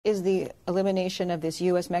Is the elimination of this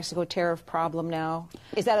U.S.-Mexico tariff problem now,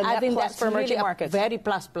 is that a net plus for emerging markets? Very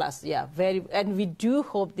plus, yeah. And we do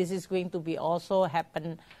hope this is going to be also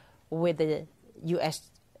happen with the U.S.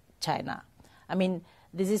 China. I mean,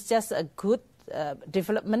 this is just a good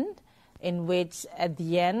development in which, at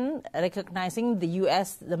the end, recognizing the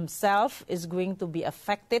U.S. themselves is going to be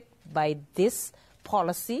affected by this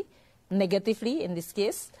policy, negatively in this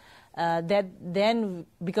case, that then,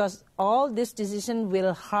 because all this decision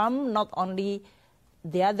will harm not only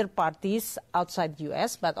the other parties outside the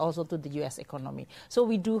U.S., but also to the U.S. economy. So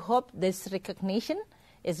we do hope this recognition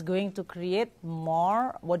is going to create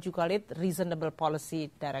more, what you call it, reasonable policy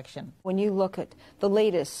direction. When you look at the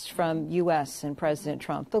latest from U.S. and President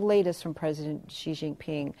Trump, the latest from President Xi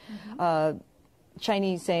Jinping,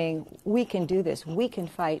 Chinese saying, we can do this, we can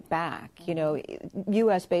fight back, you know,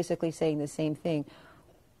 U.S. basically saying the same thing.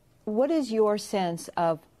 What is your sense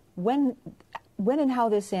of when and how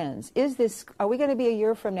this ends? Are we going to be a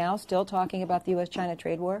year from now still talking about the U.S.-China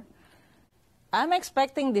trade war? I'm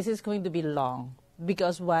expecting this is going to be long.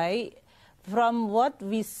 Because why? From what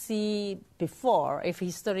we see before, if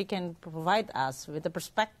history can provide us with a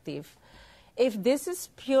perspective, if this is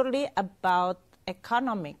purely about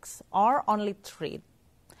economics or only trade,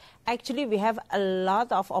 actually we have a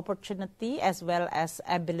lot of opportunity as well as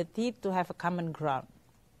ability to have a common ground.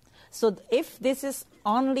 So if this is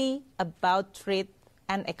only about trade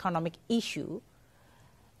and economic issue,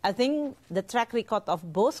 I think the track record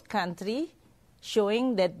of both countries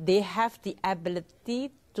showing that they have the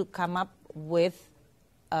ability to come up with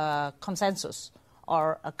a consensus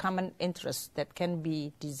or a common interest that can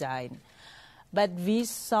be designed. But we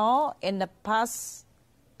saw in the past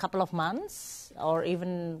couple of months or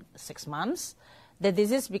even 6 months that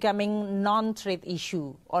this is becoming non-trade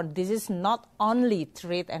issue, or this is not only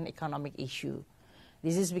trade and economic issue.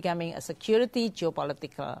 This is becoming a security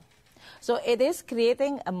geopolitical. So it is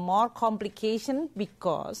creating a more complication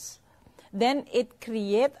because then it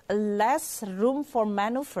creates less room for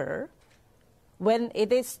maneuver when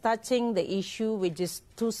it is touching the issue which is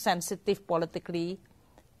too sensitive politically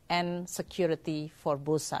and security for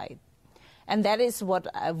both sides. And that is what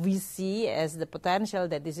we see as the potential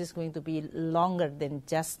that this is going to be longer than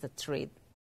just the trade.